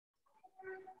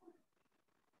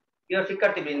প্রিয়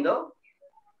শিক্ষার্থীবৃন্দ,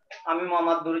 আমি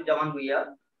মোহাম্মদ নুরুজ্জামান ভুইয়া,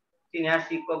 সিনিয়র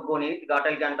শিক্ষক গণিত,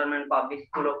 গাটাইল ক্যান্টনমেন্ট পাবলিক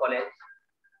স্কুল ও কলেজ।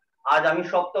 আজ আমি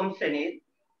সপ্তম শ্রেণীর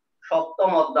সপ্তম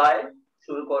অধ্যায়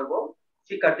শুরু করব।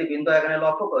 শিক্ষার্থীবৃন্দ এখানে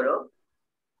লক্ষ্য করো,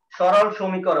 সরল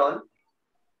সমীকরণ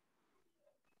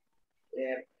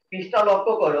পৃষ্ঠা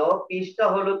লক্ষ্য করো। পৃষ্ঠা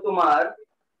হলো তোমার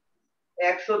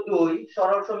 102।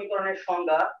 সরল সমীকরণের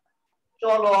সংজ্ঞা: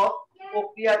 চলক,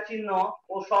 প্রক্রিয়া চিহ্ন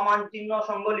ও সমান চিহ্ন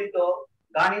সংবলিত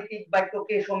গাণিতিক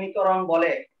বাক্যকে সমীকরণ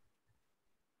বলে।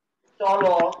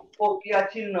 চলক, প্রক্রিয়া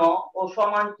চিহ্ন ও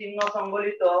সমান চিহ্ন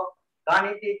সংবলিত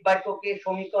গাণিতিক বাক্যকে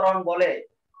সমীকরণ বলে।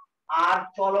 আর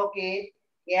চলকে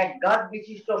একঘাত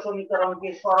বিশিষ্ট সমীকরণকে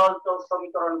সরল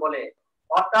সমীকরণ বলে।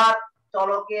 অর্থাৎ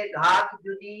চলকের ঘাত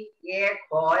যদি এক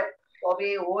হয় তবে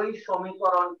ওই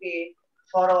সমীকরণকে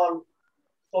সরল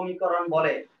সমীকরণ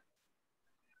বলে।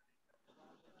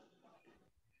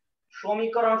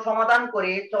 সমীকরণ সমাধান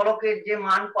করে চলকের যে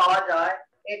মান পাওয়া যায়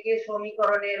একে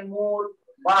সমীকরণের মূল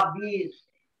বা বীজ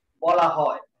বলা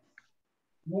হয়।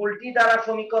 মূলটি দ্বারা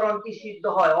সমীকরণটি সিদ্ধ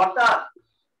হয়, অর্থাৎ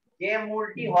যে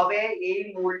মূলটি হবে এই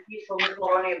মূলটি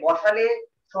সমীকরণে বসালে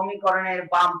সমীকরণের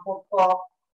বাম পক্ষ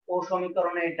ও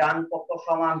সমীকরণের ডান পক্ষ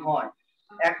সমান হয়।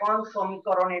 এখন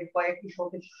সমীকরণের কয়েকটি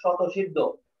স্বতঃসিদ্ধ: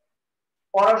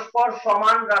 পরস্পর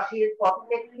সমান রাশির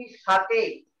প্রত্যেকটির সাথে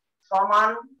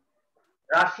সমান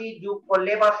রাশি যোগ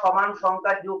করলে বা সমান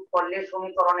সংখ্যা যোগ করলে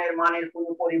সমীকরণের মানের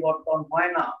কোনো পরিবর্তন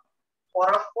হয় না।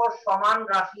 পরস্পর সমান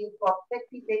রাশির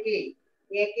প্রত্যেকটি থেকে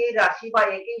একই রাশি বা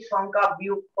একই সংখ্যা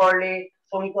বিয়োগ করলে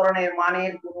সমীকরণের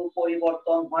মানের কোনো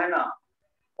পরিবর্তন হয় না।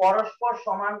 পরস্পর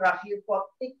সমান রাশির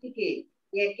প্রত্যেকটিকে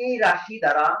একই রাশি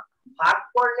দ্বারা ভাগ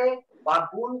করলে বা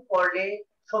গুণ করলে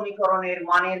সমীকরণের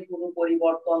মানের কোনো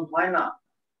পরিবর্তন হয় না।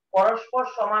 পরস্পর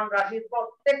সমান রাশির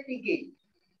প্রত্যেকটিকে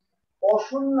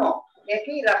অশূন্য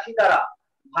একই রাশি দ্বারা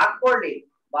ভাগ করলে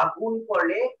বা গুণ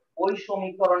করলে ওই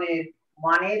সমীকরণের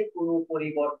মানের কোনো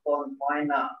পরিবর্তন হয়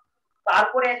না।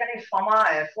 তারপরে এখানে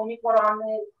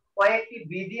সমীকরণের কয়েকটি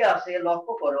বিধি আছে,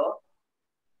 লক্ষ্য করো।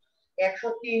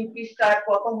 103 পৃষ্ঠার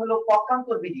প্রথম হলো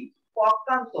পক্ষান্তর বিধি।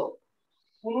 পক্ষান্তর: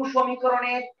 কোন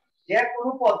সমীকরণের যে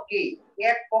কোনো পদকে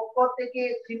এক পক্ষ থেকে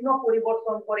চিহ্ন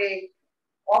পরিবর্তন করে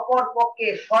অপর পক্ষে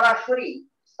সরাসরি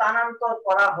স্থানান্তর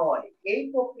করা হয়, এই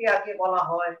প্রক্রিয়াকে বলা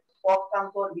হয়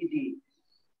পক্ষান্তর বিধি।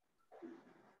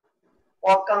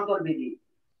 পক্ষান্তর বিধি।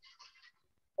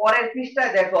 পরের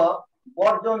পৃষ্ঠায় দেখো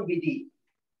বর্জন বিধি।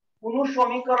 কোন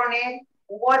সমীকরণে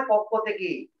উভয় পক্ষ থেকে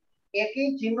একই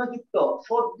চিহ্নযুক্ত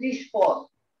সদৃশ পদ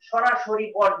সরাসরি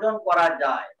বর্জন করা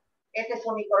যায়, এতে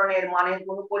সমীকরণের মানের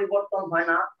কোনো পরিবর্তন হয়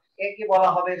না, একে বলা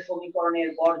হবে সমীকরণের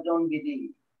বর্জন বিধি।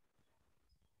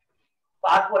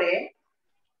 তারপরে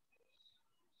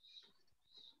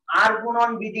আর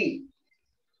গুণন বিধি,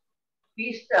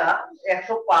 পৃষ্ঠা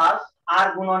 105। আর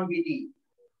গুণন বিধি: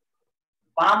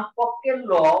 বাম পক্ষের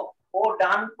লব ও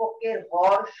ডান পক্ষের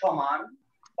হর সমান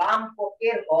বাম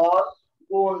পক্ষের হর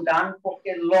গুণ ডান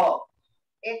পক্ষের লব,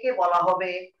 একে বলা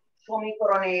হবে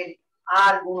সমীকরণের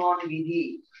আর গুণন বিধি।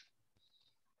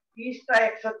 পৃষ্ঠা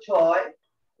 106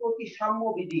 প্রতিসাম্য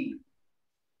বিধি: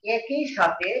 একই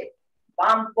সাথে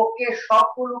বাম পক্ষের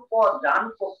সবগুলো পদ ডান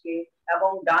পক্ষে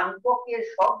এবং ডান পক্ষের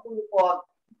সবগুলো পদ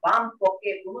বাম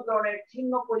পক্ষে কোনো ধরনের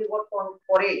চিহ্ন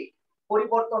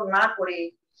পরিবর্তন না করে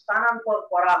স্থানান্তর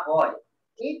করা হয়,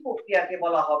 এই প্রক্রিয়াকে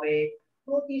বলা হবে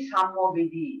প্রতিসাম্য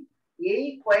বিধি। এই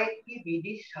কয়েকটি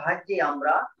বিধির সাহায্যে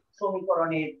আমরা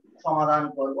সমীকরণের সমাধান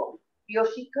করব। প্রিয়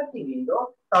শিক্ষার্থীবৃন্দ,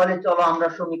 তাহলে চলো আমরা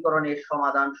সমীকরণের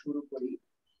সমাধান শুরু করি।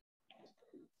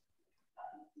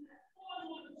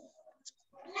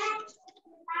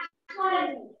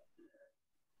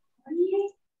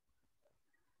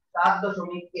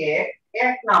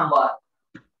 7.1 number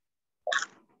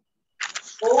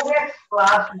 4x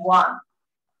plus 1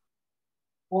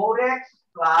 4x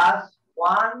plus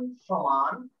 1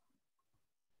 সমান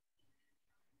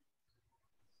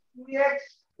 2x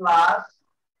plus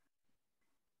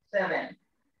 7।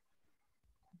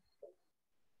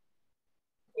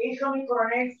 এই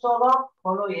সমীকরণের চলক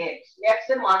হলো x। x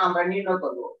এর মান আমরা নির্ণয়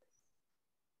করব,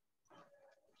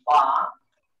 বা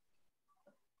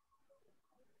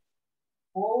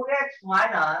 4x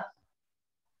minus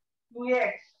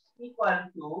 2x equal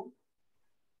to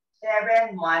 7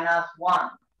 minus 1।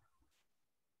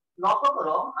 লক্ষ্য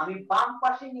করো, আমি বাম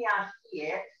পাশে নিয়ে আসছি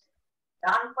x,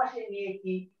 ডান পাশে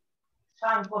নিয়েছি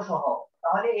সাংখ্য সহ,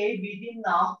 তাহলে এই বিধির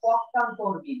নাম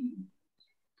পক্ষান্তর বিধি।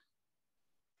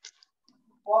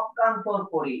 পক্ষান্তর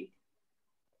করি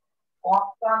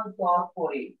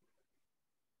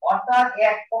অর্থাৎ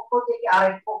এক পক্ষ থেকে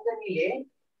আরেক পক্ষে নিলে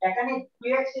এখানে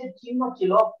 2x এর চিহ্ন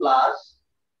ছিল প্লাস,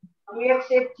 2x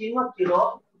এর চিহ্ন ছিল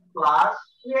প্লাস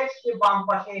 2x কে বাম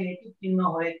পাশে এনেছি, চিহ্ন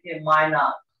হয়েছে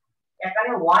মাইনাস।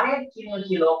 এখানে 1 এর চিহ্ন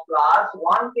ছিল প্লাস,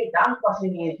 1 কে ডান পাশে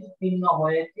নিয়েছি, চিহ্ন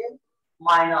হয়েছে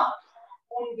মাইনাস।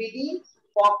 কোন বিধি?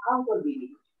 পক্ষান্তর বিধি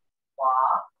বা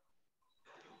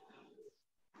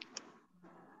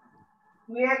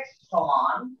 2x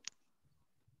সমান।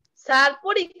 স্যার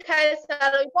পরীক্ষায়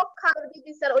স্যার ওই পক্ষান্তর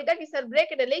বিধি স্যার ওইটা কি স্যার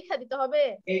ব্র্যাকেটে লেখা দিতে হবে?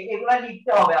 এগুলা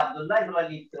লিখতে হবে আব্দুল্লাহ, এগুলা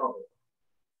লিখতে হবে।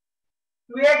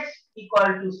 2x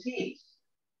 = 6,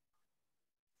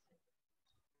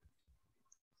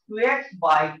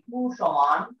 2x/2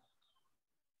 সমান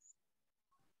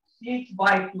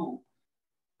 6/2।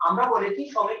 আমরা বলেছি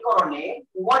সমীকরণে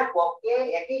উভয় পক্ষে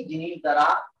একই জিনিস দ্বারা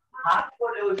ভাগ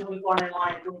করলে ওই সমীকরণের মান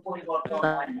একটু পরিবর্তন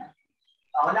হয় না।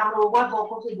 তাহলে আমরা উভয়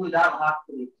পক্ষকে 2 দ্বারা ভাগ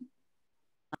করেছি।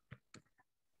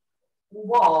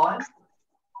 উভয়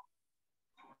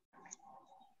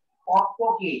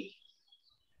পক্ষকে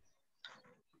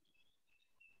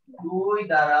 2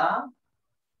 দ্বারা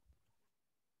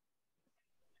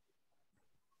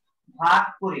ভাগ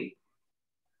করে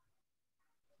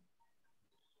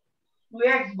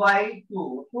 2x/2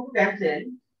 to cancel,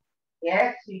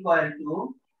 x =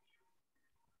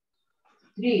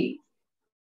 3,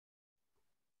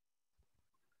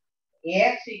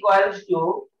 x =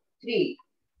 3।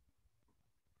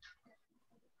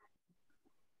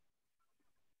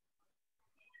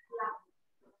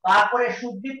 তারপরে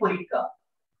শুদ্ধি পরীক্ষা।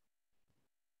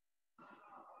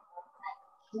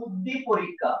 শুদ্ধি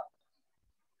পরীক্ষা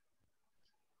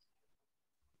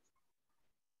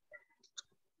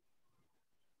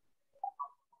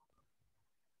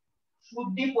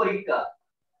শুদ্ধি পরীক্ষা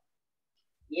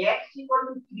x =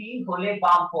 3 হলে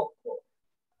বাম পক্ষ,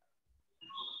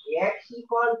 x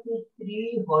 = 3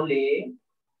 হলে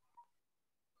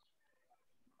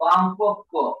বাম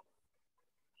পক্ষ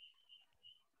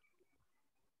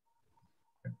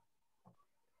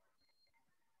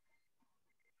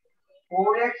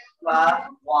 4x +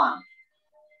 1,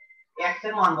 x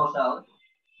এর মান বসাও,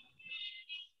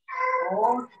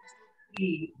 4 +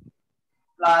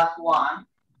 1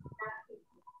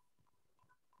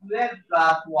 12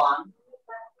 + 1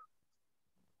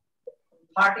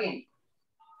 13।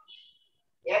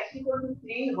 x =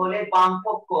 3 হলে বাম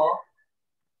পক্ষ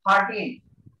 13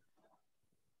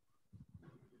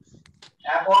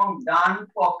 এবং ডান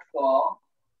পক্ষ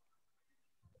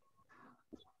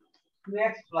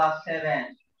 2x + 7,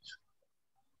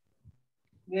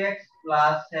 2x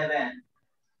 + 7,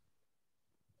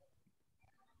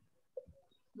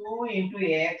 2 ×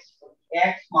 x,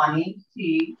 x মানে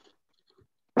 3।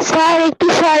 স্যার একটু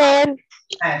সরেন।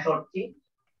 হ্যাঁ সরছি।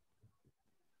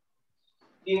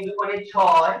 3 × 2 =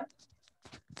 6,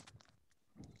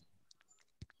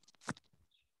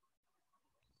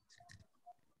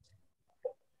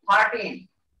 13।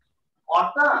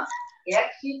 অর্থাৎ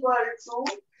x =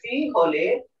 3 হলে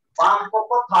বাম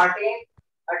পক্ষ 13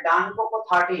 আর ডান পক্ষ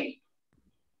 13।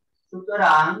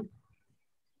 সুতরাং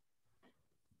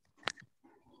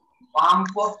বাম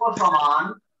পক্ষ সমান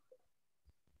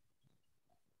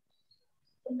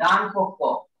ডান পক্ষ।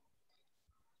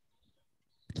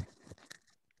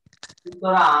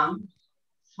 সুতরাং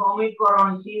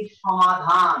সমীকরণটির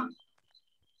সমাধান,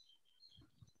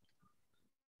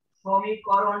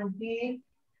 সমীকরণটির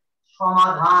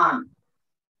সমাধান,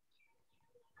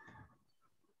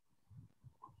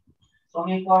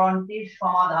 সমীকরণটির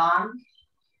সমাধান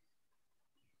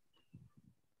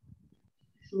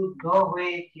শুদ্ধ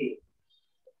হয়েছে।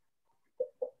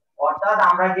 অর্থাৎ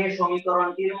আমরা যে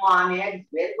সমীকরণটির মান x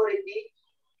বের করেছি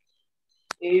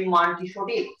এই মানটি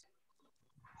সঠিক।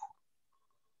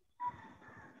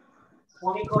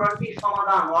 সমীকরণটির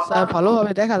সমাধান স্যার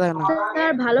ভালোভাবে দেখা যায় না।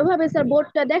 স্যার ভালোভাবে স্যার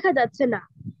বোর্ডটা দেখা যাচ্ছে না।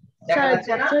 দেখা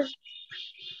যাচ্ছে না?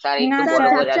 স্যার একটু বড়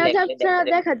করে ঝাপসা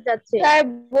দেখা যাচ্ছে। স্যার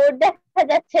বোর্ড দেখা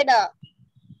যাচ্ছে না।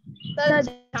 স্যার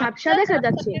ঝাপসা দেখা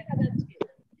যাচ্ছে।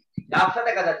 ঝাপসা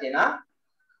দেখা যাচ্ছে না?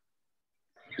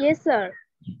 Yes sir.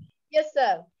 Yes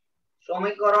sir.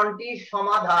 সমীকরণটির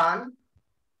সমাধান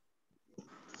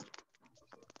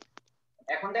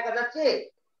এখন দেখা যাচ্ছে?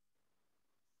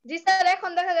 জি স্যার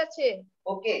এখন দেখা যাচ্ছে।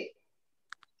 ওকে,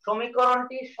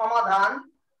 সমীকরণটির সমাধান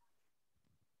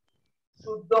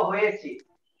শুদ্ধ হয়েছে।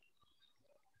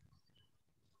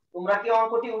 তোমরা কি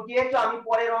অঙ্কটি উঠিয়েছো? আমি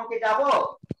পরের অঙ্কে যাব।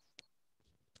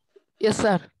 Yes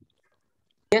sir.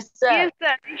 Yes sir. Yes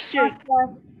sir নিশ্চয়ই।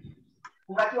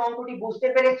 তোমরা কি অঙ্কটি বুঝতে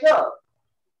পেরেছো?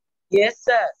 Yes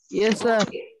sir. Yes sir.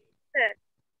 Sir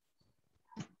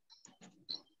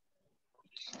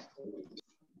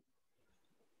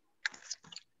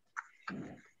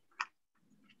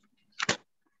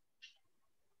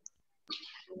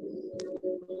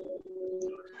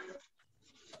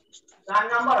 4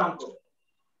 number অঙ্ক।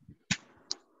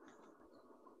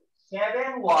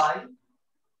 7y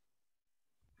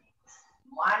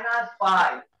minus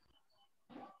 5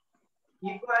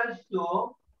 equals to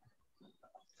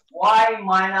y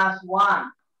minus 1.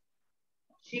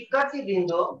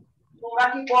 শিক্ষার্থীবৃন্দ, তোমরা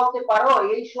কি বলতে পারো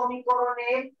এই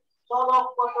সমীকরণের চলক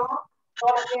কত?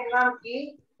 চলকের নাম কি?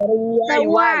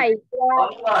 Y.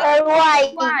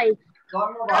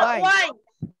 ধন্যবাদ। Y.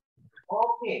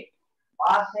 Okay,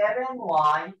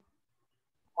 7y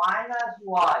minus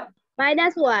y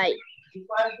Minus Y.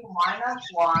 equal to minus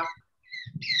 1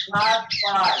 plus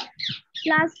 5.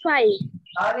 Plus 5.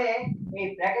 তাহলে এই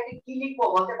ব্র্যাকেটে কি লিখবো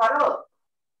বলতে পারো?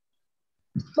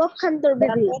 পক্ষান্তর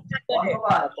বিধি।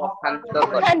 ধন্যবাদ। পক্ষান্তর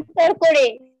করে। পক্ষান্তর করে।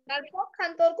 তার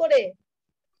পক্ষান্তর করে।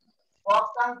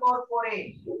 পক্ষান্তর করে।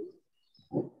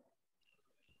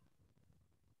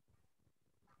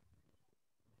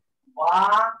 বা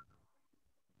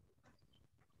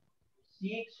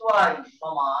 6y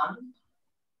সমান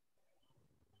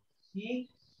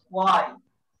 6y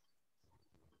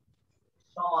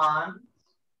সমান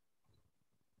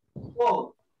 4,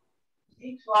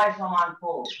 6y সমান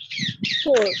 4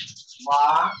 4. বা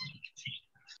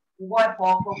উভয়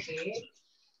পক্ষকে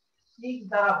 6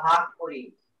 দ্বারা ভাগ করে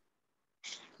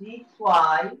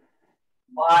 6y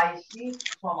by 6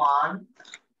 সমান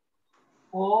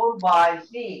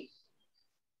 4/6।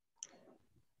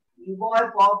 উভয়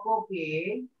পক্ষকে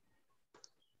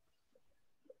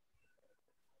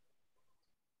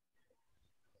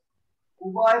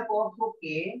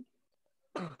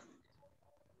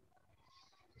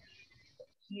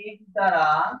 6 দ্বারা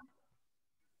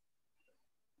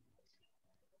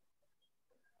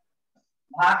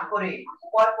ভাগ করে,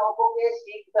 উভয় পক্ষকে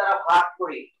 6 দ্বারা ভাগ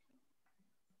করে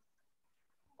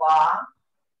বা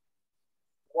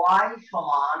y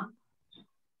সমান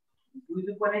 2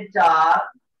 দুগুণে 4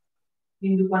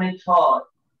 3 দুগুণে 6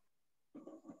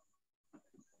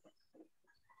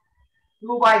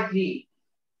 2/3।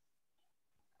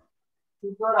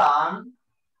 সুতরাং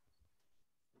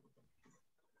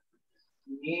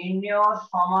নির্ণয়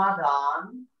সমাধান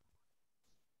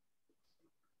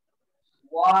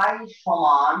y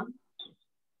সমান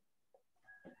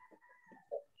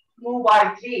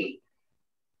 2/3।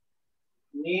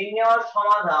 নির্ণয়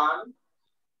সমাধান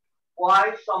y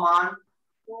সমান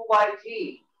 2/3।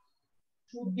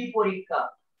 শুদ্ধি পরীক্ষা।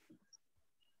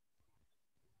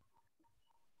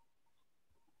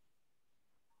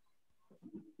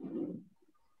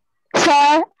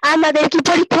 স্যার, আমাদের কি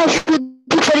পরীক্ষা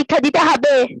শুদ্ধি পরীক্ষা দিতে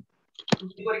হবে?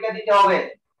 শুদ্ধি পরীক্ষা দিতে হবে।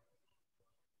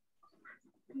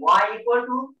 y equal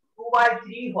to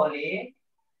 2/3 হলে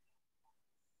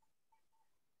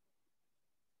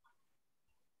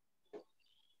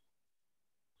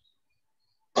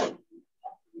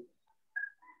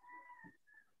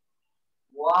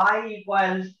y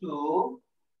equals to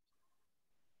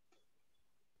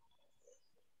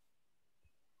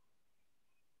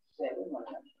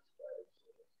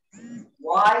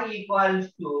y equals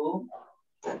to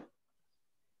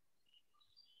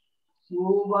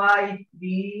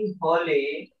 2/3 হলে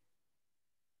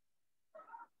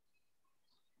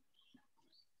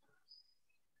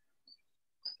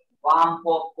বাম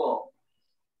পক্ষ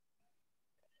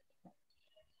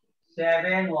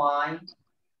 7y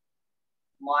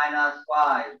minus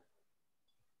 5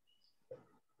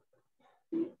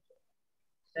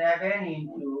 7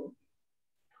 into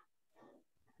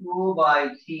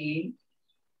 2/3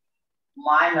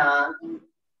 minus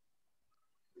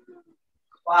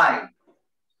 5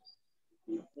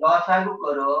 লসাগু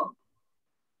করো,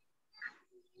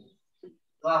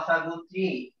 লসাগু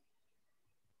 3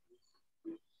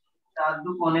 4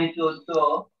 দুগুণে 14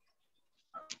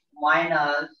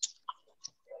 মাইনাস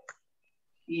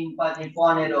 3 5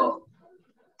 15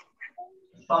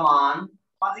 সমান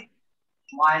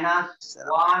minus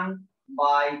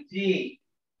 1/3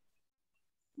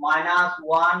 minus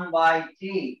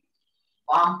 1/3।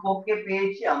 বাম পক্ষে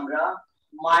পেয়েছি আমরা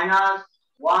minus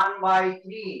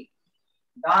 1/3।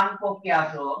 ডান পক্ষে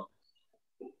আসো,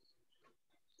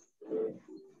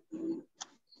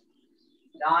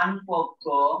 ডান পক্ষ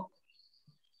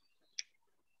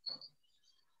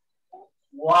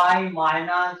y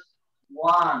minus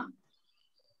 1,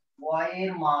 y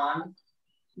এর মান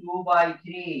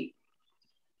 2/3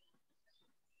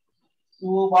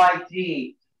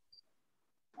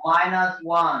 minus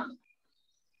 1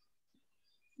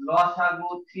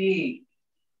 লসাগু 3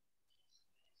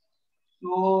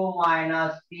 2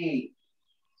 minus 3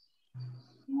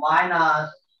 minus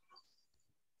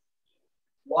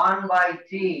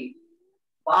 1/3।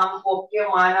 বাম পক্ষে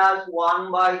minus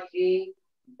 1/3,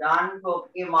 ডান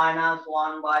পক্ষে minus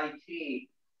 1/3।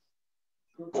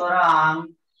 সুতরাং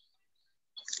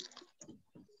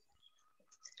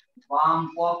বাম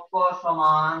পক্ষ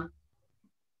সমান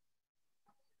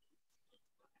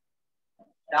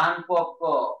ডান পক্ষ,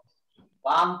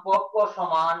 বাম পক্ষ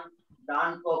সমান ডান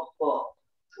পক্ষ।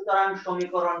 সুতরাং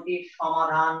সমীকরণটির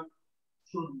সমাধান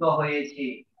শুদ্ধ হয়েছে।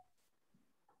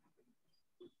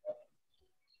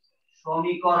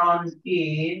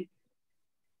 সমীকরণটির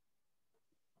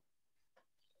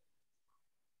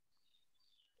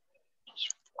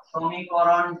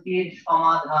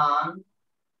সমাধান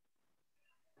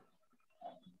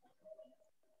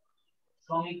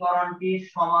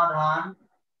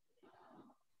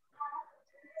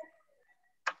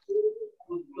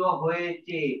শুদ্ধ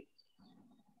হয়েছে।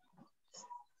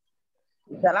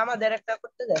 আমাদের একটা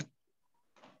করতে দেন।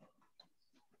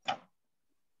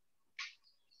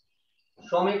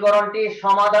 সমীকরণটির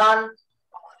সমাধান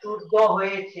শুদ্ধ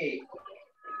হয়েছে।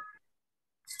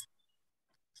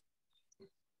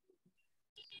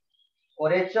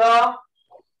 করেছ?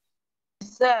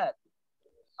 স্যার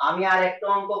আমি আর একটা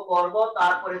অঙ্ক করব,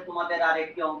 তারপরে তোমাদের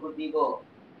আরেকটি অঙ্ক দিব।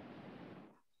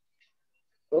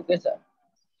 Okay sir.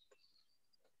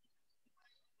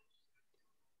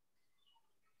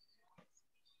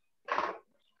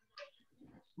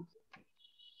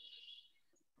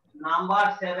 নাম্বার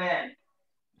 7,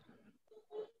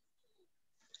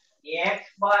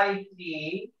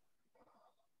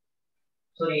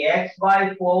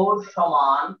 x/4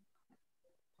 সমান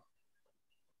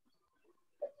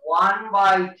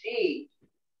 1/3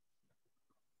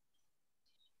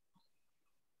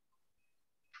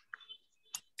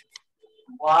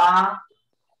 বা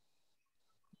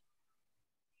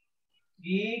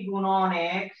 3 গুণন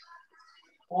x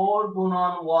 4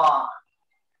 গুণন 1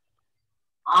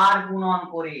 আর গুণন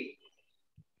করে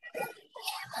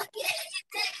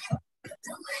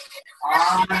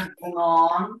আর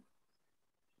গুণন,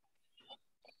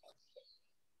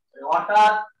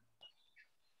 অর্থাৎ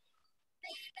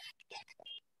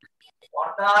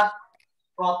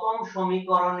প্রথম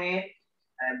সমীকরণের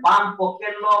বাম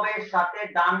পক্ষের লবের সাথে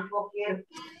ডান পক্ষের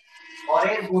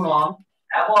হরের গুণন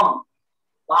এবং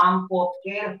বাম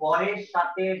পক্ষের হরের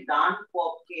সাথে ডান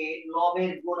পক্ষের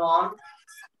লবের গুণন,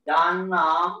 যার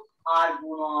নাম আর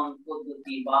গুণন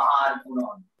পদ্ধতি বা আর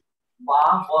গুণন বা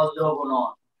বজ্র গুণন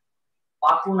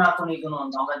বা কুনাকুনি গুণন,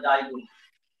 আমরা যাই বলি।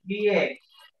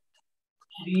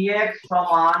 3x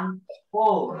সমান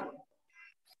 4,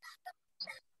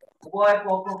 উভয়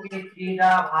পক্ষকে 3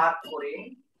 দ্বারা ভাগ করে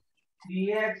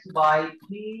 3x/3 =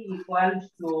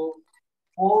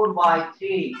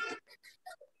 4/3।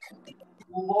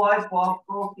 উভয়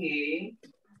পক্ষকে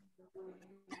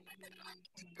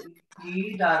 3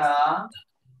 দ্বারা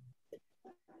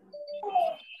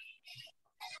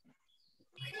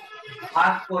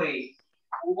ভাগ করে,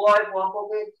 উভয়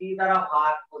পক্ষকে 3 দ্বারা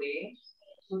ভাগ করে,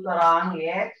 সুতরাং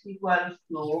x =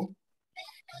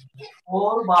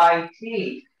 4/3।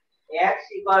 x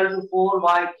 =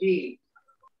 4/3।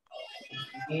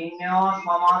 নির্ণয়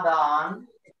সমাধান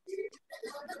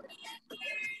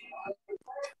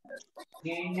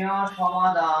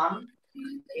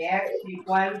x =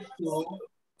 4/3।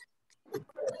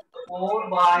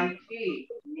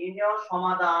 নির্ণয়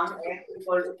সমাধান x =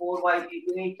 4/3।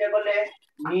 তুমি ইচ্ছা করলে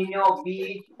নির্ণয় b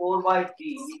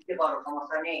 4/3 লিখতে পারো,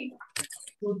 সমস্যা নেই।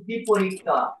 শুদ্ধি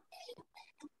পরীক্ষা,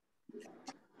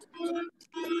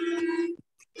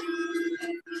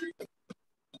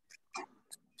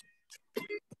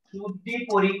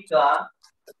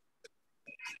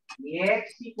 x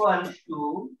 =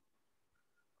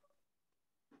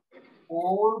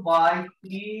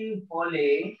 4/3 হলে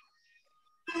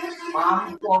বাম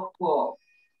পক্ষ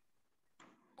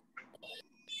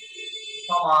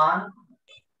সমান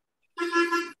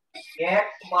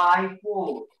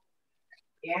x/4।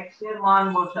 x এর মান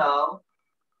বসাও,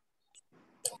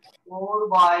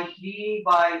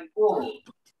 4/3/4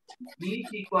 is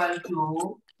equal to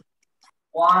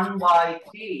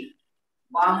 1/3।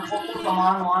 বাম পক্ষ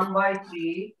সমান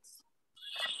 1/3,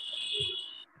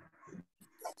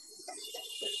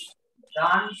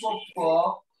 ডান পক্ষ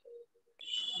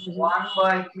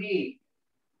 1/3।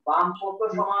 বাম পক্ষ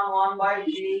সমান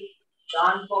 1/3,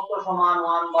 ডান পক্ষ সমান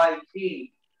 1/3।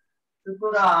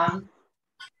 সুতরাং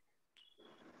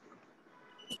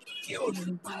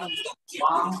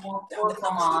বাম পক্ষ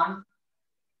সমান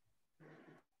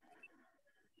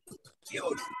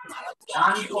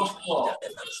ডান পক্ষ।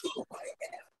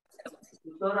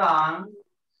 সুতরাং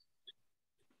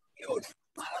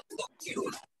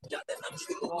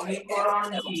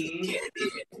সমীকরণটি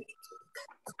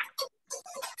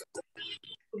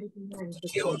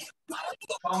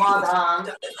সমাধান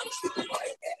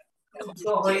শুদ্ধ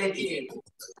হয়েছে।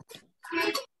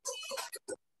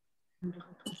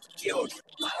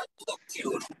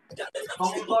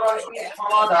 সমীকরণটির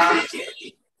সমাধান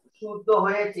শুদ্ধ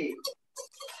হয়েছে।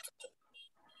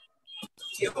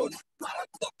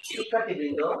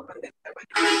 শিক্ষার্থীবৃন্দ,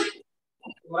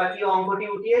 তোমরা কি অঙ্কটি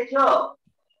উঠিয়েছো?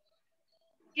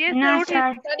 না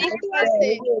স্যার।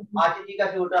 আচ্ছা ঠিক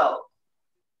আছে, উঠাও।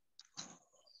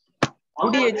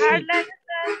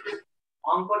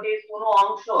 অঙ্কটির কোনো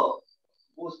অংশ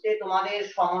বুঝতে তোমাদের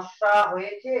সমস্যা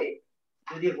হয়েছে?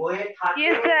 যদি হয়ে থাকে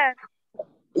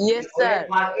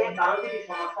কারো যদি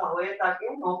সমস্যা হয়ে থাকে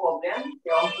নো প্রবলেম,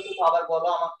 সেই অংশটুকু আবার বলো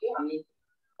আমাকে, আমি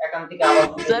এখান থেকে আবার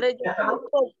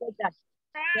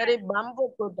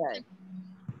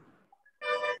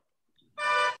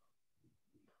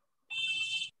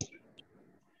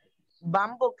বাম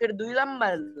পক্ষের 2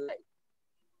 নাম্বার।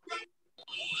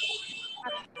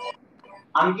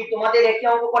 আমি কি তোমাদের একটি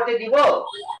অঙ্ক করতে দিব?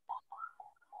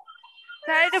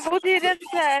 স্যার এটা বুঝিয়ে দেন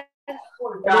স্যার।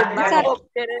 বাম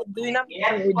পক্ষের 2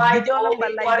 নাম্বার, দ্বিতীয় নাম্বার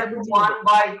লাইনটা বুঝিয়ে দেন।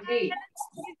 1/3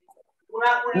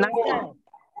 না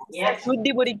স্যার,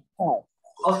 শুদ্ধি পরীক্ষা।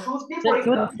 শুদ্ধি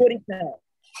পরীক্ষা।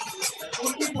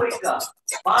 শুদ্ধি পরীক্ষা।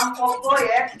 বাম পক্ষ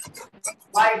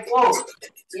x/4,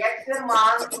 x এর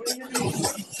মান তুমি যদি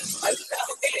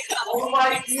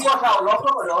 4/3 বসাও,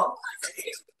 লক্ষ্য করো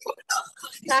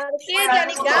স্যার কে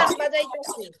জানি গান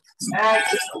বাজাইতেছে।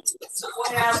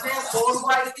 কোণে আছে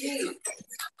 4/3,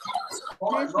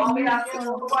 লবে আছে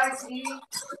 4/3,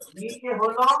 নিচে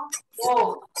হলো 4,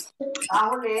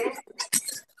 তাহলে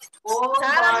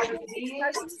 4/3 আর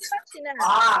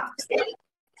 4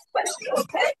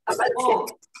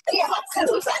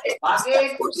 ভাগের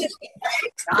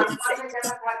ডান পাশে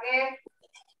যেটা থাকে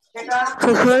সেটা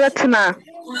শোনা যাচ্ছে না।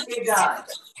 উল্টে যায়।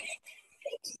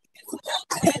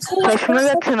 শোনা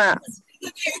যাচ্ছে না।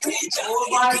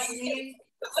 4/3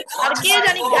 আর কে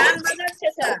জানি গান বাজাচ্ছে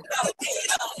স্যার।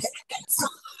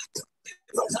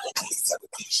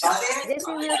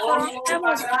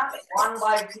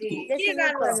 কে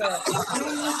গান বাজায়?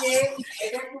 তুমি নিজে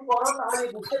এটা একটু করো, তাহলে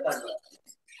বুঝতে পারবে।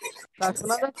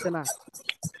 শোনা যাচ্ছে না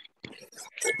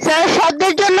স্যার,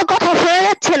 শব্দের জন্য কথা শোনা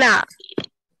যাচ্ছে না।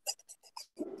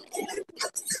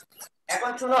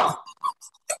 এখন শুনো,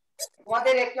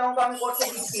 তোমাদের একটি অঙ্ক আমি করতে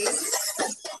দিচ্ছি।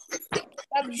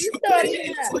 বুঝতে পারছি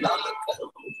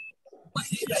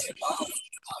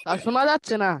না। শোনা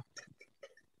যাচ্ছে না।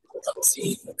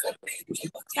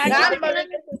 গান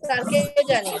বাজাইতেছে স্যার, কে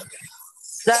জানি।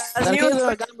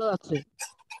 গান বাজাচ্ছে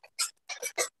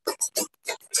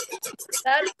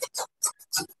স্যার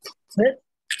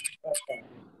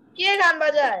কে গান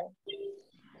বাজায়?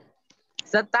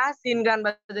 স্যার তাহসিন গান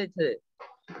বাজাইছে।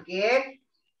 কে?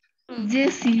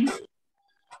 জেসি।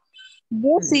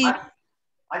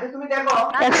 আচ্ছা তুমি দেখো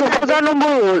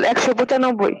 195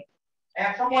 195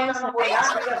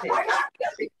 195 না, ঠিক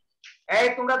আছে। এই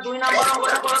তোমরা 2 নাম্বার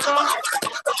অঙ্কটা করো তো।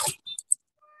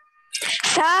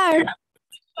 স্যার।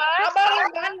 আবার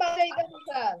গান বাজাইতেছে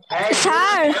স্যার।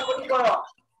 স্যার। করো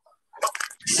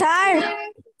স্যার।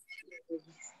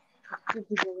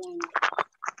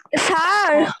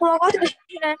 স্যার, কোনো কথা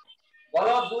শুনে।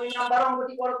 বলো 2 নাম্বার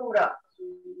অঙ্কটি করো তোমরা।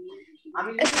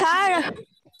 আমি স্যার।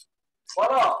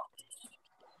 বলো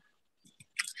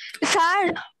স্যার।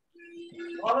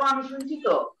 বলো, আমি শুনছি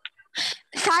তো।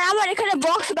 স্যার, আমার এখানে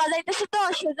বক্স বাজাইতেছে তো,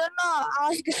 সেজন্য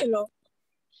আওয়াজ গেছিল।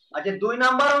 আচ্ছা 2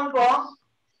 নাম্বার অঙ্ক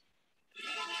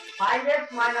 5x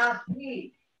 - 3,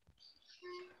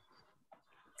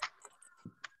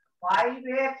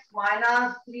 5x -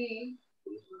 3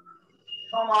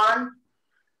 সমান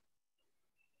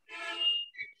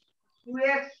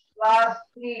 2x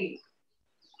 + 3,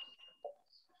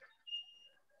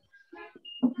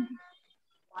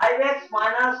 5x -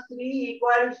 3 =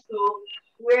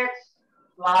 2x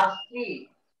 + 3।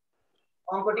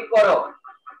 অঙ্কটি করো,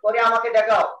 করে আমাকে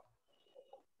দেখাও।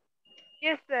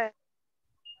 Yes sir.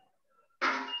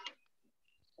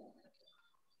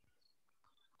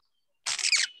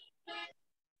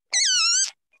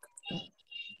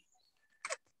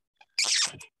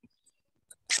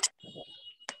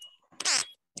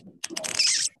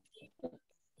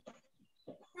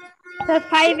 স্যার,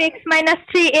 5x -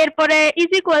 3 এরপরে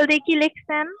ইজ ইকুয়াল দিয়ে কি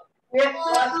লিখছেন? 2x +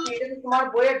 3, এটা তোমার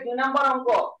বইয়ের 2 নাম্বার অঙ্ক।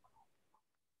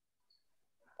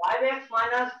 5x -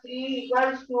 3 =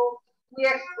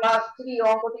 2x + 3,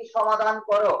 অঙ্কটি সমাধান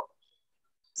করো।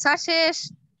 স্যার শেষ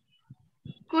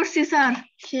করছি স্যার,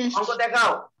 শেষ। অঙ্ক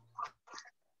দেখাও।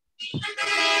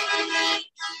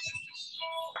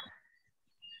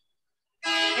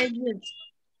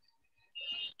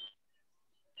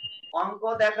 অঙ্ক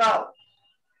দেখাও।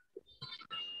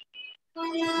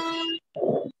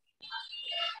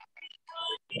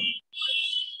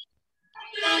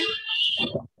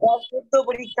 শুদ্ধ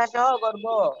পরীক্ষা সহ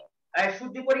করবো।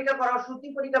 শুদ্ধি পরীক্ষা করো, শুদ্ধি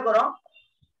পরীক্ষা করো।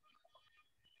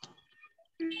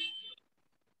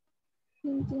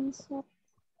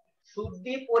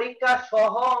 শুদ্ধি পরীক্ষা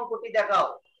সহ অঙ্কটি দেখাও।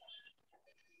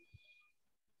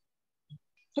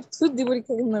 শুদ্ধি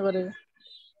পরীক্ষা কেমন করে?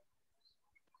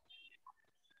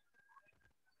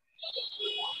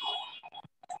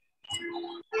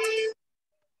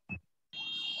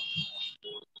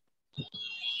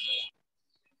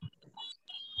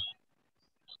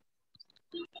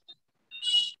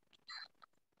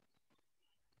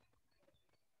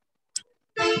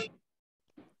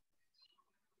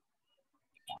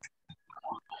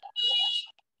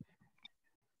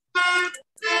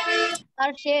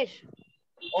 আর শেষ।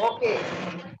 ওকে,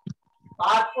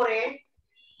 তারপরে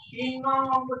 3 নং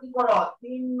অঙ্কটি করো।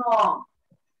 3 নং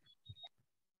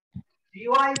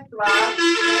 3y প্লাস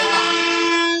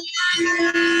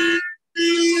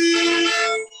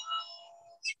 1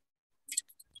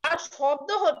 আর শব্দ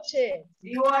হচ্ছে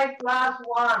 3y প্লাস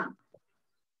 1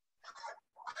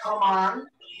 সমান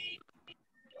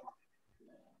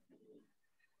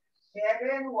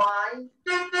 7y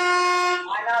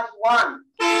মাইনাস 1।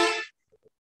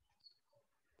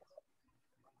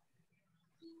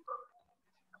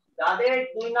 যাদের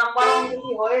 2 নাম্বার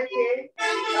অঙ্কটি হয়েছে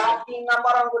তারা 3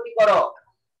 নাম্বার অঙ্কটি করো।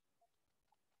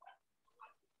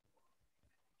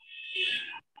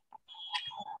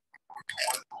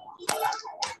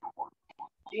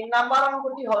 3 নাম্বার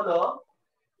অঙ্কটি হলো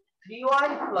 3y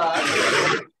প্লাস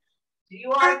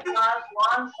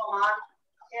 1 সমান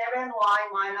 7y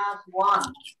মাইনাস 1।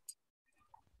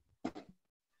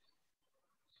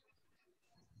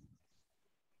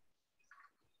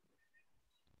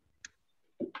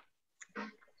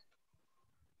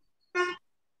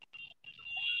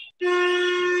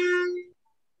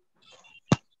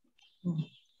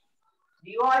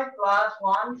 dy প্লাস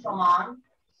 1 সমান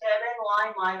 7y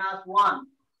মাইনাস 1।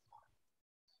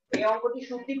 এই অঙ্কটি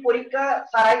শুদ্ধি পরীক্ষা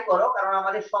ছাড়াই করো, কারণ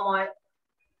আমাদের সময়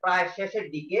প্রায় শেষের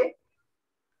দিকে।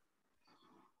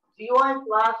 3y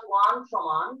প্লাস 1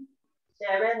 সমান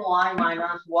 7y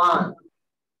মাইনাস 1।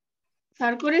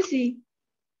 স্যার করেছি।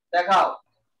 দেখাও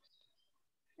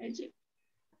এই যে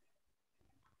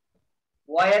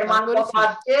y এর মান কত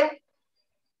আসছে?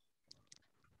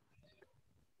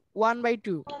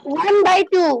 1/2।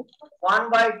 1/2।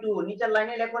 1/2। নিচের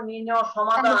লাইনে লেখো নির্ণয়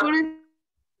সমাধান।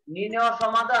 নির্ণয়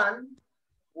সমাধান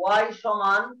y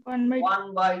সমান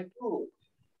 1/2।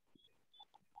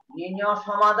 নির্ণয়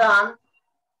সমাধান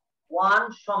 1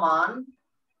 সমান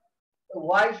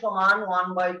y সমান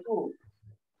 1/2।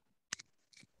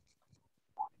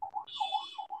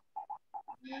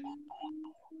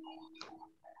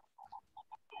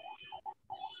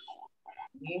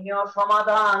 নির্ণয়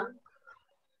সমাধান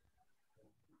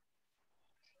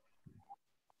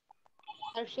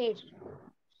আর শেষ।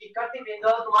 শিক্ষার্থীবৃন্দ,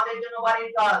 তোমাদের জন্য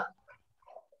বাড়ির কাজ।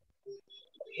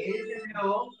 এই ভিডিও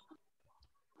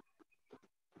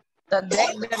তা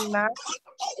দেখবেন না?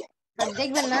 স্যার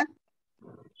দেখবেন না?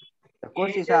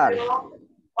 করছি স্যার।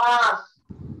 5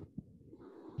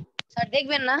 স্যার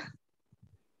দেখবেন না?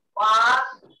 5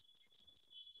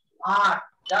 8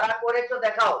 যারা করেছো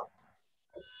দেখাও।